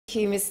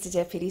Thank you, Mr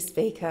Deputy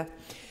Speaker.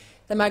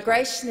 The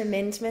Migration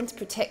Amendment,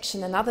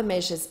 Protection and Other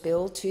Measures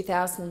Bill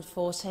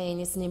 2014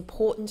 is an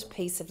important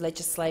piece of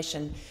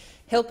legislation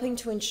helping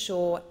to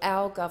ensure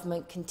our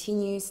government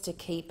continues to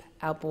keep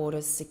our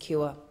borders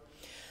secure.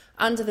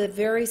 Under the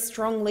very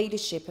strong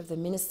leadership of the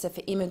Minister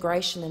for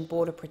Immigration and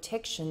Border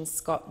Protection,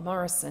 Scott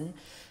Morrison,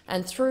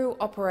 and through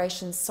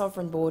Operation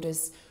Sovereign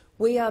Borders,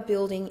 we are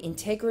building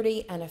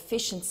integrity and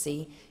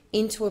efficiency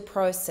into a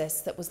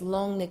process that was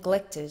long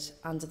neglected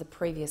under the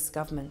previous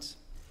government.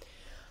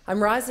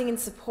 I'm rising in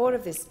support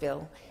of this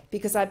bill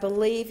because I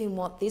believe in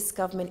what this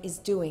government is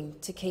doing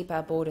to keep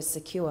our borders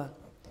secure.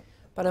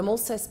 But I'm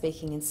also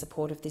speaking in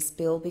support of this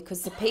bill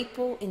because the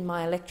people in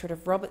my electorate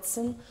of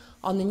Robertson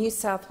on the New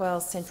South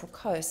Wales Central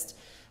Coast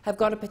have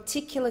got a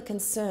particular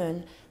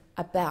concern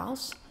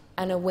about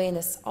and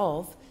awareness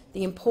of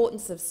the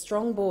importance of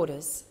strong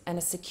borders and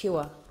a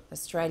secure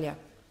Australia.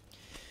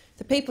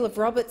 The people of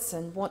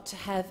Robertson want to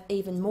have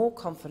even more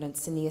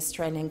confidence in the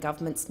Australian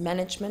government's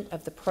management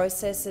of the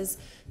processes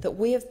that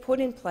we have put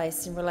in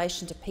place in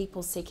relation to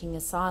people seeking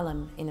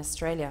asylum in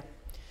Australia.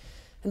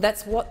 And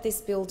that's what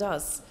this bill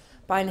does,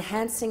 by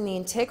enhancing the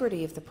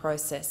integrity of the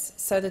process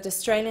so that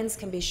Australians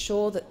can be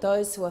sure that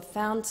those who are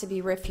found to be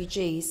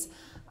refugees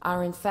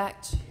are in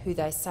fact who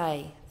they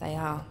say they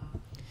are.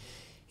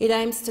 It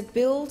aims to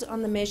build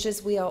on the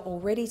measures we are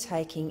already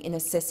taking in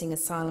assessing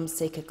asylum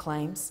seeker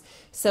claims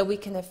so we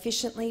can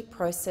efficiently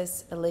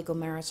process illegal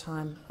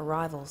maritime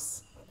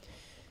arrivals.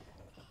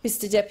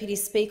 Mr Deputy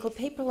Speaker,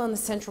 people on the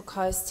Central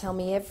Coast tell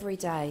me every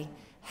day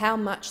how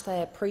much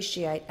they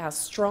appreciate our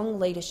strong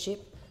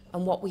leadership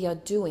and what we are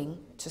doing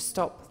to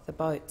stop the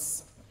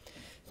boats.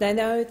 They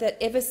know that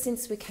ever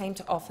since we came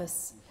to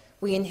office,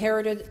 we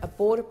inherited a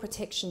border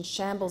protection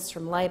shambles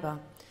from Labor,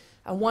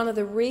 and one of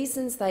the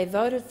reasons they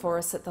voted for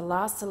us at the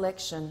last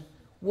election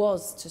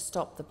was to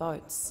stop the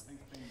boats.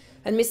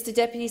 And, Mr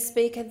Deputy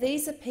Speaker,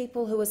 these are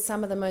people who are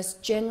some of the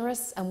most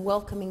generous and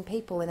welcoming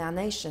people in our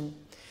nation.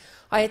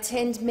 I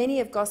attend many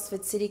of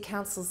Gosford City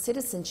Council's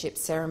citizenship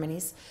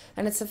ceremonies,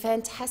 and it's a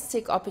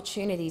fantastic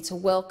opportunity to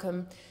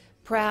welcome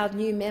proud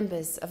new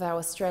members of our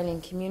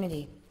Australian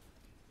community.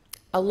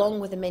 Along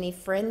with the many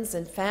friends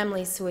and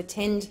families who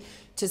attend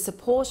to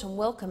support and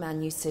welcome our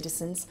new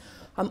citizens,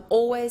 I'm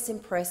always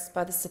impressed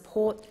by the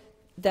support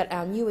that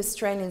our new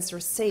Australians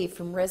receive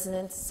from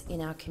residents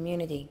in our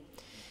community.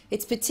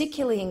 It's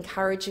particularly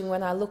encouraging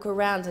when I look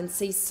around and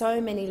see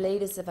so many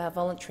leaders of our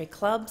voluntary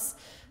clubs,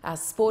 our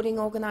sporting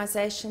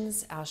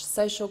organisations, our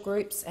social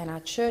groups and our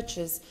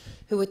churches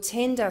who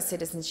attend our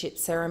citizenship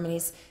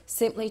ceremonies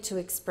simply to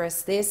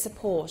express their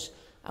support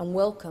and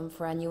welcome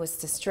for our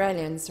newest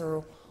Australians,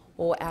 or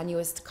our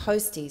newest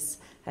coasties,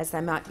 as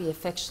they might be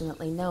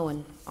affectionately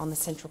known on the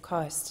Central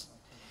Coast.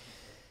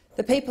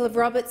 The people of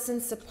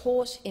Robertson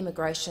support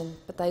immigration,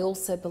 but they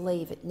also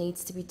believe it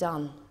needs to be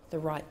done the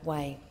right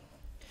way.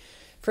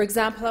 For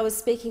example, I was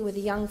speaking with a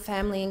young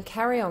family in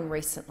Carryong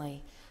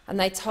recently, and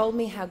they told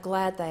me how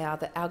glad they are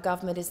that our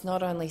government is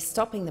not only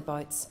stopping the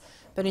boats,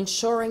 but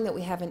ensuring that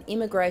we have an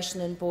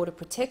immigration and border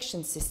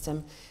protection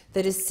system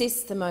that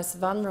assists the most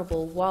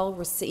vulnerable while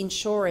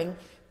ensuring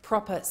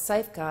proper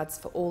safeguards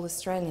for all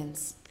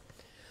Australians.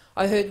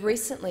 I heard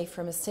recently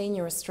from a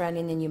senior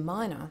Australian in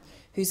Umina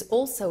who's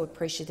also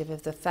appreciative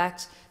of the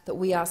fact that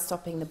we are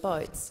stopping the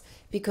boats,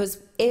 because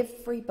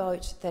every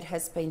boat that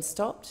has been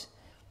stopped,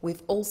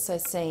 we've also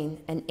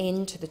seen an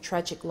end to the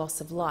tragic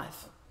loss of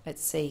life at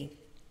sea.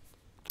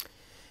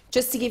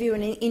 Just to give you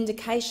an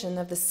indication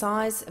of the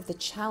size of the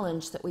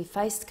challenge that we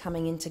faced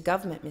coming into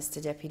government,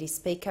 Mr Deputy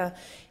Speaker,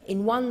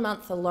 in 1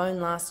 month alone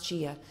last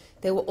year,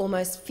 there were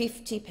almost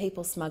 50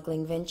 people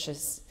smuggling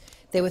ventures.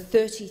 There were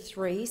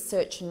 33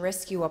 search and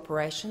rescue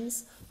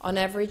operations, on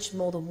average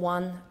more than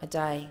one a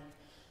day.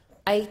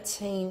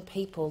 18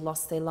 people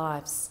lost their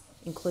lives,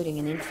 including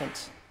an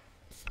infant.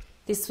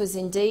 This was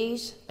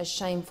indeed a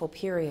shameful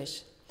period.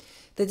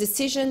 The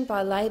decision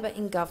by Labor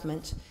in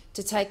government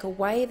to take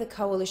away the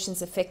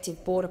Coalition's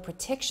effective border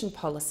protection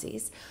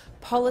policies,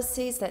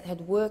 policies that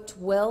had worked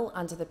well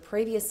under the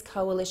previous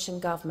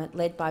Coalition government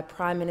led by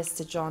Prime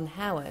Minister John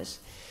Howard,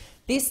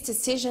 this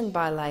decision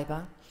by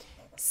Labor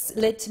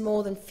led to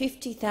more than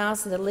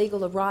 50,000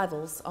 illegal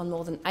arrivals on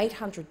more than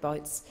 800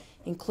 boats,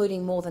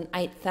 including more than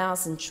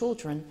 8,000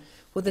 children,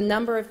 with the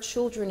number of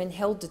children in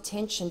held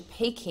detention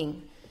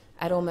peaking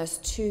at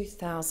almost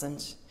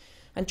 2,000.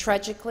 And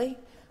tragically,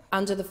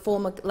 under the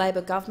former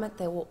Labor government,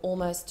 there were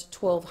almost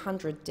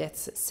 1,200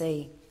 deaths at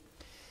sea.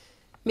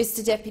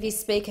 Mr Deputy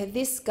Speaker,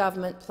 this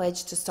government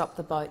pledged to stop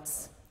the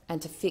boats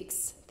and to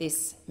fix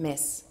this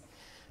mess.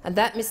 And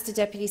that, Mr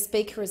Deputy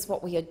Speaker, is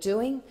what we are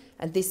doing,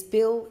 and this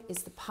bill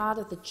is the part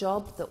of the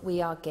job that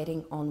we are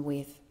getting on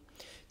with.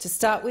 To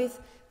start with,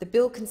 the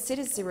bill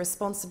considers the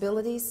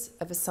responsibilities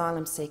of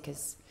asylum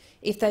seekers.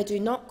 If they do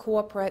not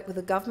cooperate with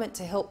the government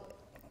to help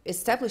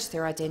establish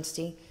their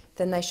identity,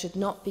 then they should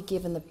not be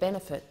given the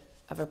benefit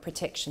of a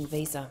protection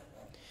visa.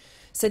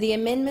 So the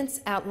amendments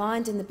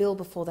outlined in the bill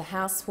before the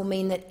House will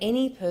mean that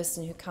any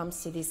person who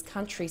comes to this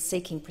country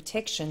seeking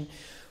protection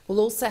will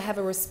also have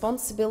a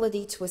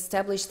responsibility to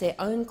establish their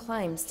own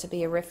claims to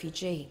be a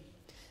refugee.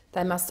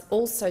 They must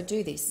also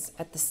do this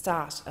at the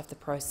start of the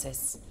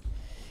process.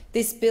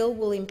 This bill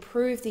will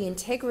improve the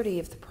integrity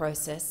of the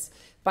process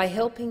by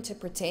helping to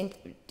prevent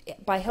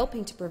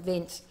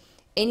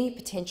any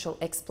potential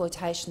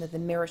exploitation of the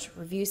merit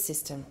review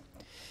system.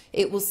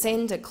 It will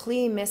send a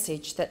clear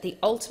message that the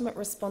ultimate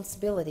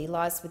responsibility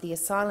lies with the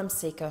asylum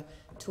seeker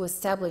to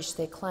establish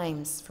their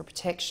claims for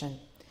protection,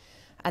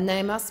 and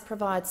they must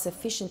provide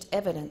sufficient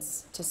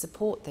evidence to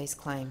support these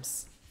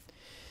claims.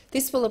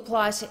 This will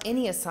apply to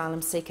any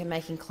asylum seeker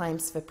making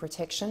claims for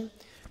protection,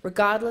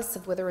 regardless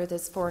of whether it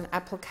is for an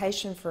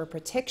application for a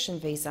protection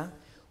visa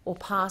or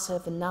part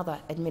of another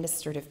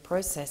administrative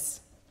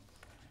process.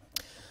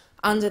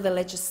 Under the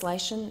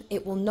legislation,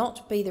 it will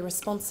not be the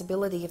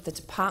responsibility of the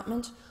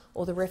Department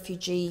or the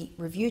Refugee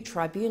Review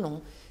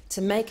Tribunal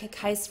to make a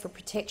case for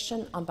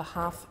protection on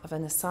behalf of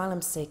an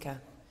asylum seeker.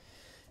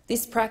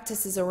 This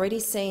practice is already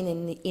seen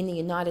in the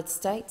United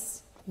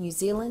States, New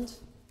Zealand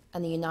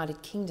and the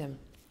United Kingdom.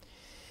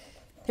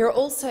 There are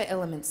also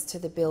elements to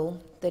the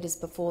bill that is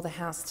before the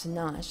House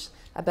tonight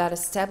about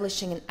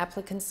establishing an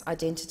applicant's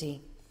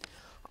identity.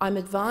 I'm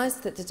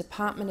advised that the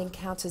Department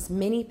encounters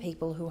many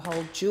people who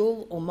hold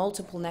dual or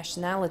multiple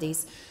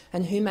nationalities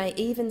and who may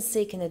even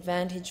seek an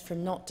advantage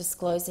from not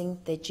disclosing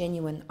their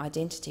genuine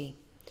identity.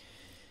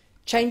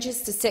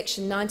 Changes to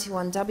Section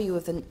 91W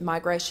of the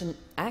Migration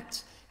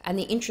Act and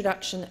the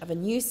introduction of a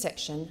new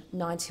Section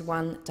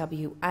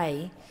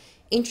 91WA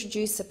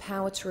introduce a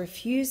power to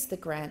refuse the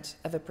grant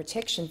of a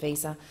protection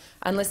visa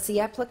unless the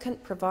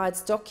applicant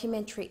provides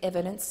documentary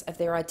evidence of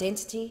their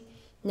identity,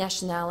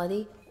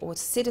 nationality or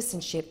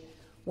citizenship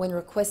when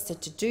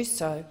requested to do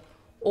so,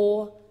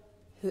 or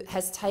who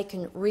has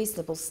taken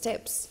reasonable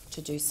steps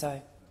to do so.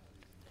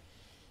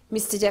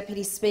 Mr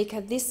Deputy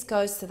Speaker, this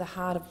goes to the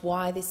heart of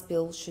why this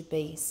bill should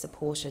be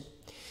supported.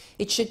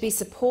 It should be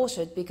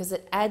supported because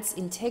it adds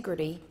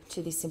integrity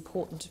to this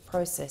important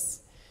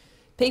process.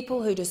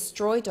 People who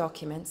destroy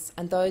documents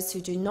and those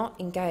who do not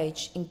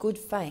engage in good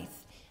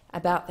faith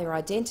about their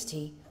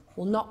identity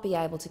will not be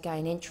able to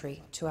gain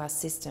entry to our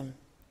system.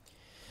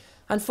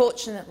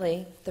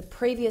 Unfortunately, the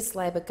previous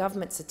Labor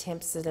government's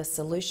attempts at a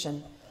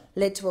solution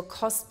led to a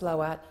cost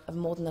blowout of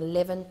more than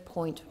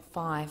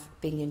 $11.5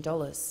 billion.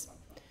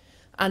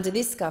 Under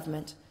this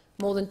government,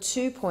 more than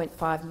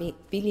 $2.5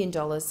 billion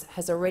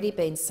has already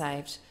been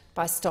saved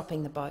by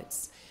stopping the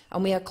boats,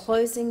 and we are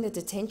closing the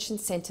detention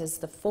centres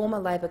the former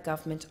Labor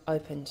government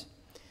opened.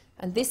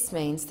 And this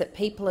means that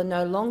people are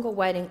no longer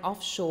waiting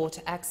offshore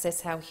to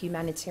access our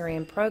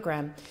humanitarian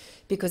program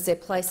because their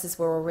places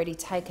were already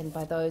taken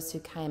by those who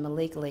came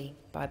illegally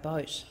by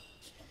boat.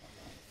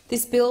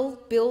 This bill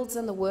builds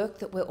on the work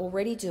that we're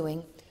already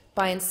doing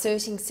by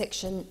inserting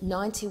Section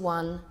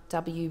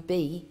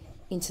 91WB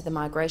into the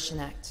Migration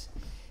Act.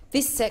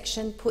 This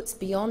section puts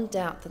beyond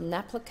doubt that an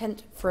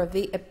applicant for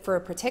a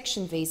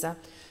protection visa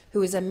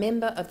who is a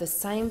member of the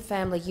same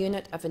family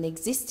unit of an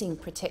existing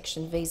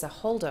protection visa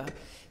holder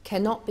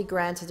cannot be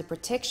granted a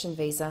protection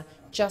visa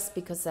just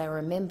because they are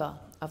a member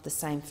of the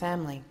same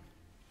family.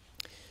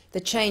 The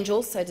change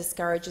also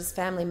discourages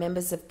family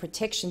members of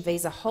protection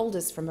visa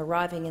holders from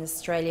arriving in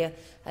Australia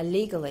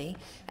illegally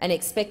and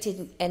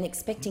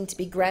expecting to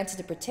be granted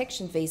a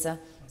protection visa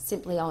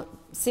simply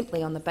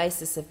on the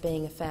basis of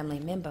being a family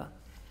member.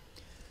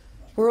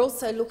 We're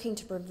also looking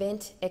to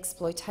prevent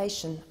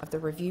exploitation of the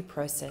review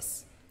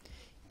process.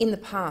 In the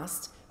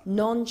past,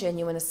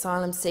 non-genuine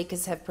asylum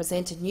seekers have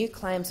presented new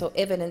claims or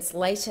evidence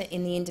later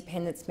in the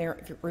independent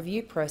merit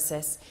review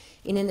process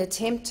in an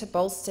attempt to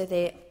bolster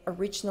their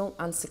original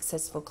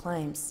unsuccessful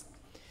claims.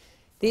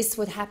 This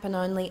would happen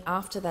only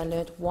after they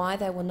learnt why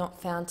they were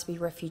not found to be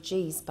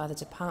refugees by the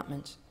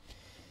Department.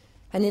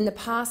 And in the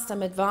past,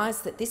 I'm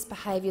advised that this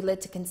behaviour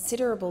led to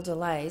considerable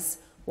delays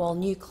while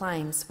new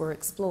claims were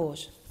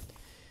explored.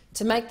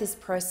 To make this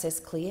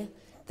process clear,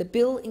 the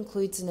bill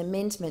includes an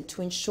amendment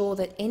to ensure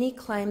that any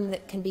claim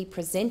that can be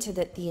presented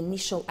at the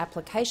initial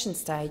application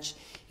stage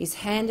is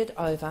handed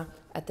over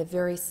at the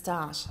very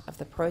start of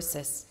the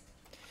process.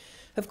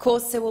 Of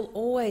course, there will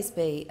always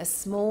be a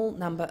small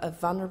number of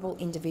vulnerable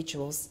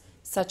individuals,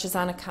 such as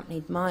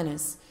unaccompanied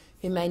minors,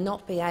 who may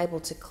not be able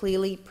to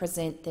clearly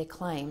present their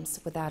claims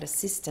without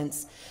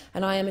assistance,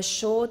 and I am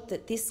assured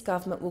that this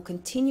government will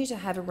continue to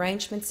have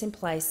arrangements in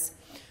place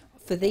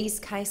for these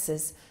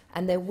cases,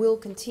 and there will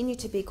continue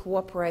to be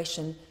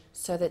cooperation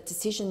so that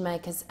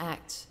decision-makers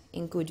act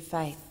in good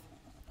faith.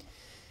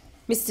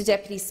 Mr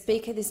Deputy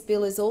Speaker, this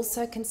bill is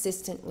also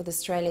consistent with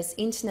Australia's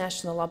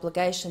international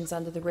obligations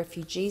under the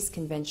Refugees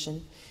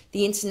Convention,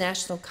 the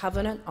International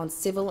Covenant on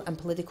Civil and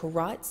Political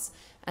Rights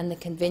and the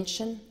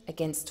Convention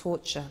Against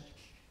Torture.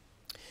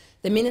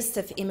 The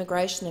Minister for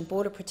Immigration and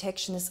Border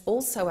Protection has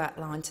also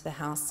outlined to the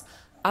House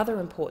other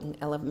important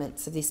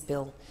elements of this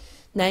bill,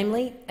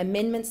 namely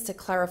amendments to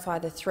clarify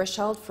the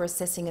threshold for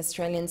assessing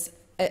Australia's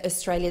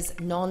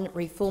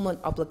non-refoulement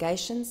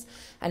obligations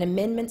and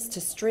amendments to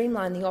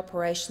streamline the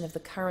operation of the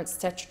current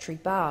statutory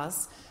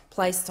bars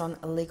placed on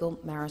illegal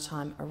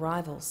maritime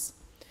arrivals.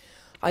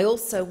 I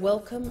also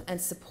welcome and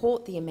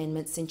support the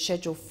amendments in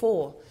Schedule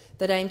 4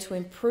 that aim to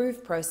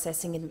improve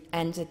processing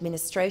and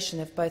administration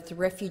of both the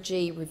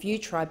Refugee Review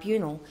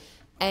Tribunal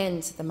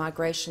and the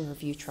Migration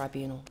Review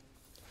Tribunal.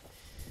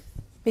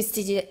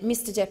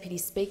 Mr Deputy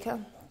Speaker,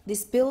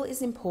 this bill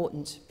is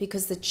important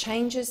because the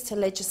changes to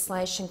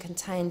legislation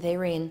contained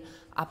therein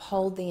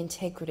uphold the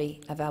integrity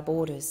of our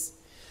borders.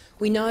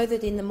 We know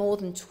that in the more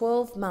than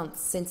 12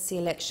 months since the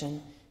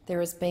election,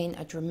 there has been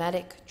a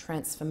dramatic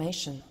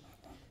transformation.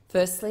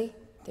 Firstly,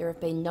 there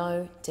have been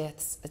no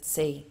deaths at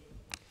sea.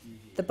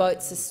 The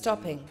boats are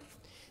stopping.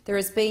 There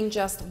has been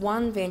just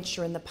one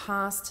venture in the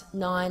past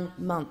 9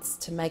 months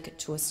to make it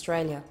to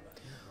Australia.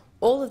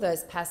 All of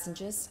those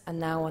passengers are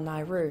now on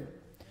Nauru.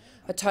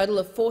 A total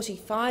of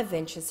 45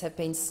 ventures have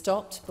been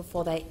stopped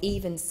before they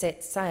even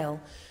set sail,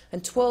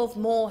 and 12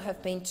 more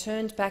have been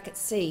turned back at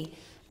sea,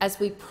 as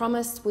we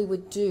promised we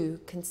would do,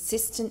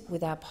 consistent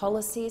with our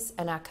policies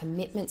and our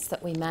commitments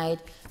that we made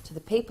to the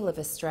people of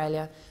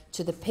Australia,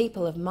 to the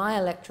people of my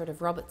electorate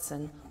of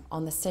Robertson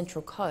on the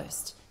Central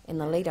Coast in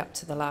the lead-up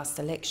to the last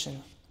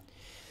election.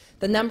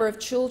 The number of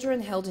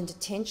children held in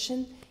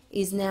detention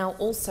is now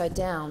also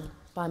down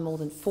by more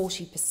than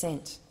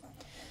 40%.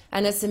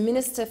 And as the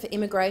Minister for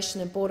Immigration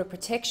and Border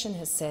Protection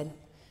has said,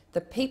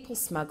 the people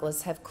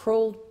smugglers have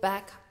crawled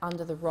back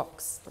under the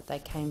rocks that they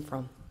came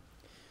from.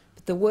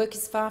 But the work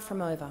is far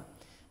from over,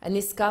 and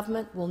this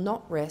government will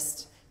not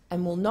rest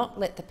and will not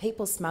let the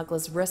people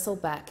smugglers wrestle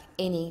back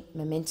any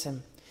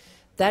momentum.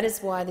 That is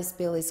why this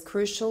bill is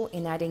crucial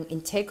in adding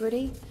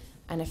integrity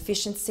and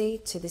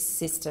efficiency to this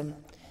system.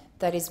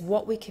 That is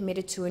what we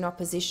committed to in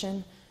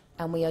opposition,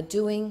 and we are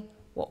doing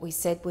what we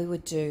said we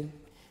would do.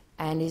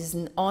 And it is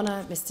an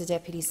honour, Mr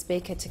Deputy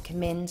Speaker, to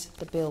commend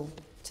the bill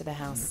to the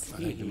House. I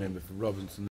thank the member for Robinson.